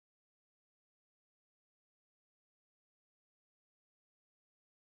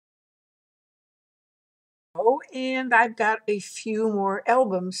and I've got a few more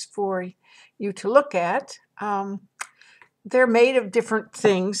albums for you to look at. They're made of different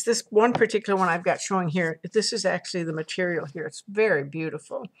things. This one particular one I've got showing here, this is actually the material here. It's very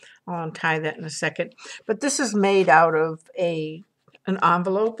beautiful. I'll untie that in a second. But this is made out of an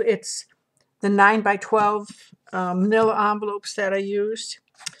envelope. It's the 9 by 12 manila envelopes that I used.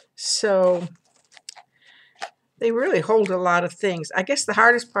 So they really hold a lot of things. I guess the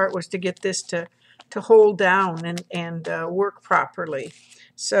hardest part was to get this to hold down and work properly.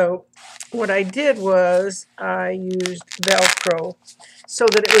 So what I did was I used Velcro so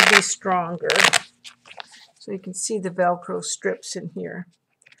that it would be stronger. So you can see the Velcro strips in here.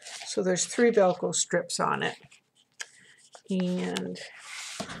 So there's 3 Velcro strips on it. And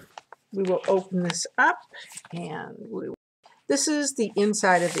we will open this up, and this is the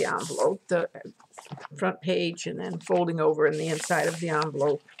inside of the envelope, the front page, and then folding over in the inside of the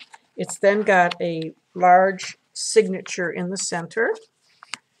envelope. It's then got a large signature in the center,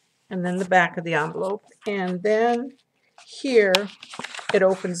 and then the back of the envelope, and then here it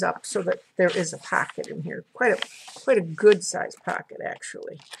opens up so that there is a pocket in here, quite a good sized pocket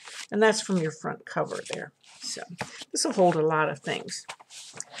actually, and that's from your front cover there. So this will hold a lot of things.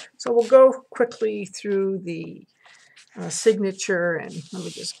 So we'll go quickly through the signature, and let me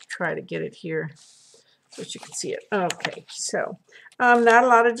just try to get it here so that you can see it. Okay, so not a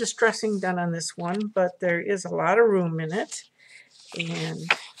lot of distressing done on this one, but there is a lot of room in it, and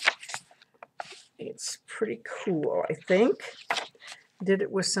it's pretty cool, I think. Did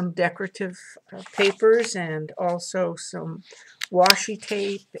it with some decorative papers and also some washi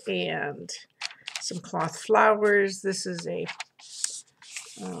tape and some cloth flowers. This is a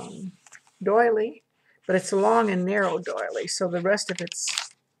doily, but it's a long and narrow doily, so the rest of it's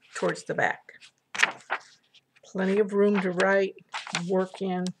towards the back. Plenty of room to write, work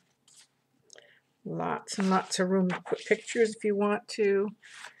in. Lots and lots of room to put pictures if you want to.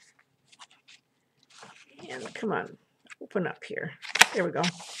 And come on, open up here. There we go.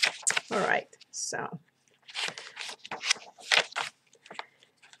 All right, so.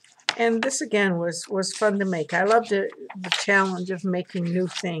 And this again was fun to make. I loved the challenge of making new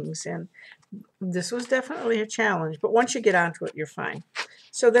things, and this was definitely a challenge, but once you get onto it, you're fine.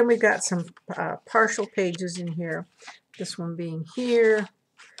 So then we've got some partial pages in here, this one being here,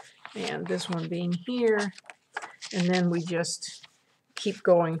 and this one being here, and then we just keep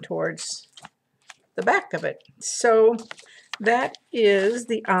going towards the back of it. So that is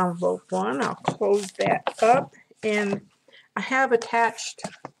the envelope one. I'll close that up, and I have attached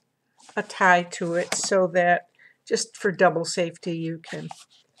a tie to it so that just for double safety you can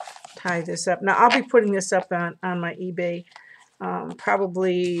tie this up. Now I'll be putting this up on my eBay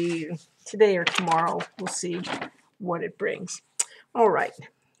probably today or tomorrow. We'll see what it brings. All right,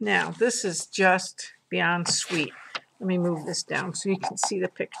 now this is just beyond sweet. Let me move this down so you can see the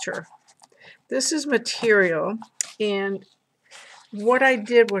picture. This is material, and what I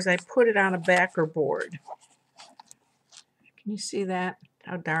did was I put it on a backer board. Can you see that?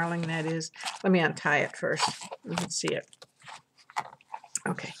 How darling that is. Let me untie it first. You can see it.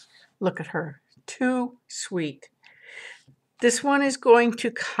 Okay, look at her. Too sweet. This one is going to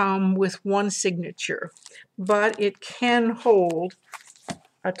come with 1 signature, but it can hold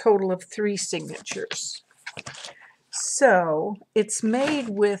a total of 3 signatures. So it's made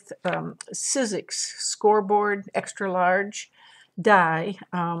with Sizzix scoreboard extra large die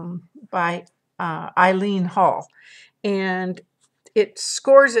by Eileen Hall, and it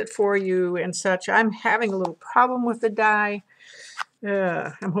scores it for you and such. I'm having a little problem with the die.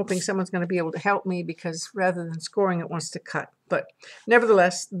 I'm hoping someone's going to be able to help me, because rather than scoring, it wants to cut. But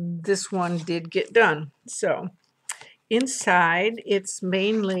nevertheless, this one did get done. So inside, it's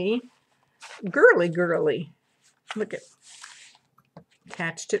mainly girly. Look at,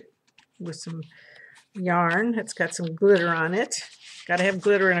 attached it with some yarn. It's got some glitter on it. Got to have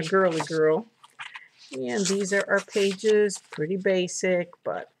glitter in a girly girl. And these are our pages, pretty basic,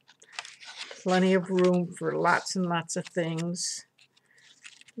 but plenty of room for lots and lots of things.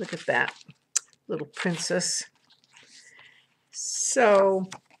 Look at that little princess. So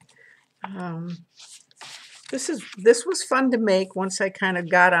this was fun to make once I kind of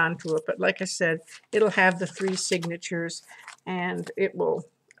got onto it, but like I said, it'll have the 3 signatures, and it will,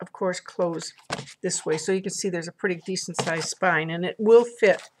 of course, close this way. So you can see there's a pretty decent sized spine, and it will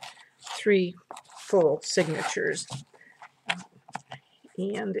fit 3 full signatures,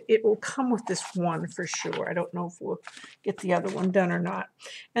 and it will come with this one for sure. I don't know if we'll get the other one done or not.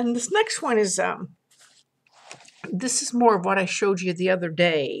 And this next one is this is more of what I showed you the other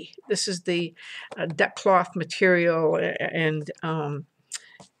day. This is the duck cloth material, and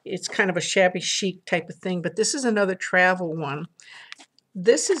It's kind of a shabby chic type of thing, but this is another travel one.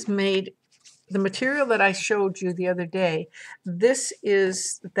 This is made, the material that I showed you the other day, this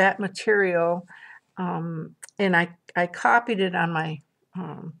is that material, and I copied it on my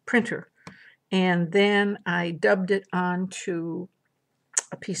printer, and then I dubbed it onto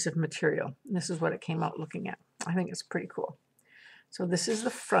a piece of material. And this is what it came out looking at. I think it's pretty cool. So this is the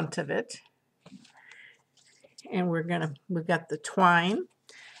front of it, and we've got the twine,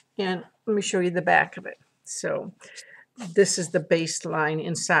 and let me show you the back of it. So this is the baseline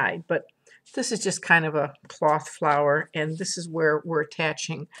inside, but this is just kind of a cloth flower, and this is where we're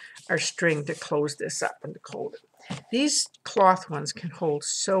attaching our string to close this up and to hold it. These cloth ones can hold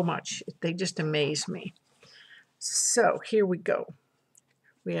so much. They just amaze me. So here we go.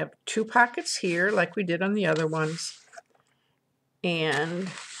 We have 2 pockets here like we did on the other ones, and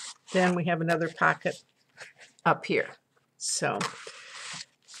then we have another pocket up here. So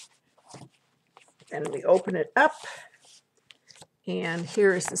then we open it up, and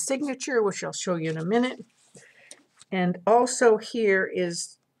here is the signature, which I'll show you in a minute. And also here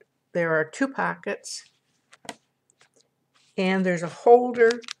is, there are 2 pockets, and there's a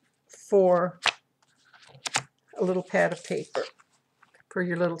holder for a little pad of paper for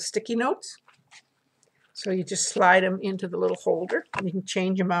your little sticky notes. So you just slide them into the little holder, and you can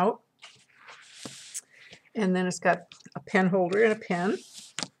change them out. And then it's got a pen holder and a pen.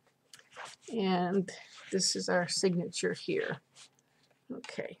 And this is our signature here.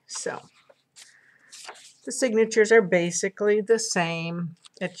 Okay, so the signatures are basically the same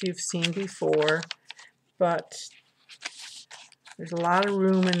that you've seen before, but there's a lot of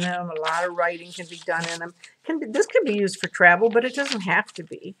room in them. A lot of writing can be done in them. This can be used for travel, but it doesn't have to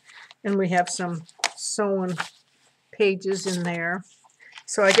be. And we have some sewn pages in there.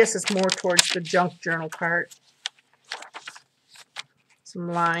 So I guess it's more towards the junk journal part. Some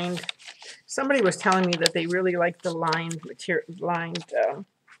lined. Somebody was telling me that they really like the lined material,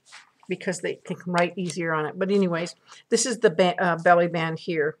 because they can write easier on it. But anyways, this is the belly band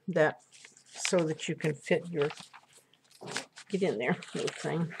here, that so that you can fit your, get in there, little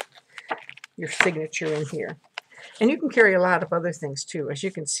thing, your signature in here. And you can carry a lot of other things too. As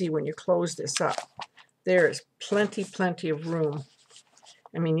you can see when you close this up, there is plenty of room.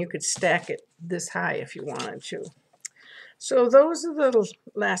 I mean, you could stack it this high if you wanted to. So those are the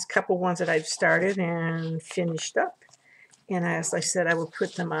last couple ones that I've started and finished up. And as I said, I will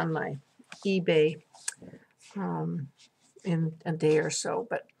put them on my eBay in a day or so.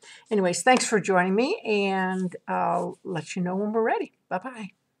 But anyways, thanks for joining me, and I'll let you know when we're ready.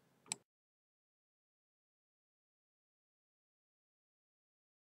 Bye-bye.